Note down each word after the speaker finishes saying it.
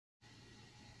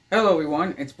Hello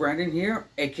everyone, it's Brandon here,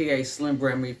 aka Slim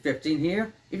Brand Me 15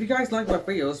 here. If you guys like my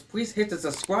videos, please hit the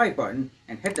subscribe button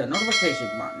and hit the notification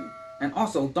button. And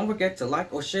also, don't forget to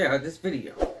like or share this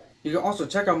video. You can also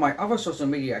check out my other social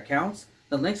media accounts.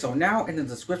 The links are now in the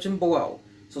description below.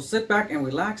 So sit back and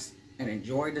relax and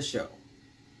enjoy the show.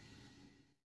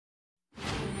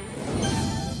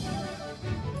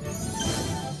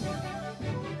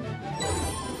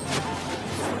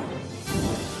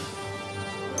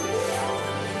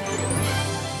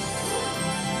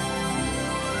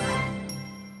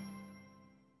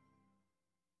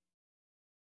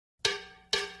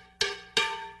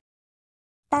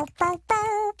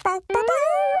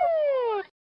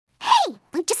 Hey,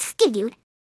 we just skidooed.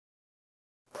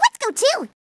 Let's go too.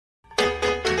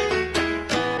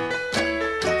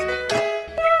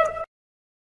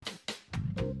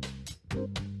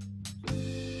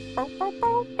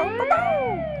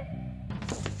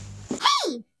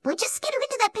 Hey, we just skidooed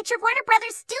into that picture of Warner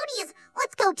Brothers Studios.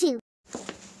 Let's go too.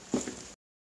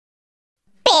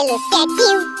 Hello,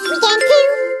 SketchmCreations, we can too.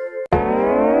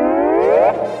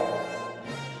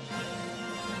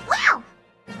 Wow!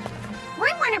 We're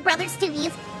in Warner Brothers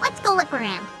Studios. Let's go look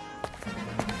around.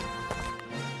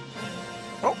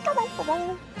 A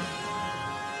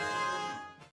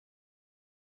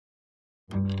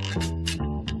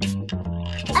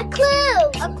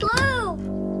clue! A clue!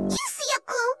 You see a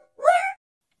clue? Where?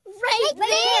 Right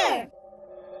there!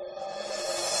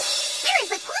 There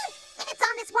is a clue, and it's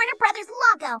on this Warner Brothers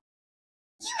logo.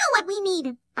 You know what we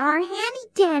need? Our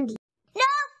handy-dandy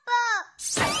notebook!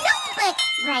 A notebook!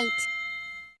 Right.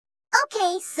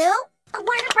 Okay, Sue. A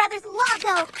Warner Brothers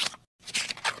logo.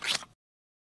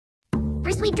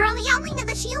 First we draw the outline of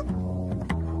the shield.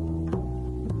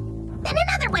 Then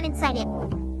another one inside it.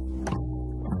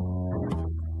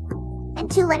 And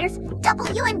two letters,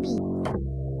 W and B.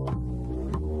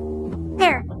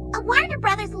 There, a Warner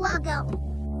Brothers logo.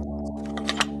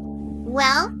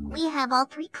 Well, we have all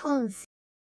three clues.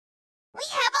 We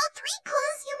have all three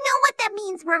clues. You know what that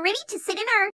means. We're ready to sit in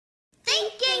our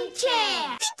thinking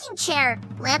chair. Thinking chair.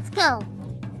 Let's go.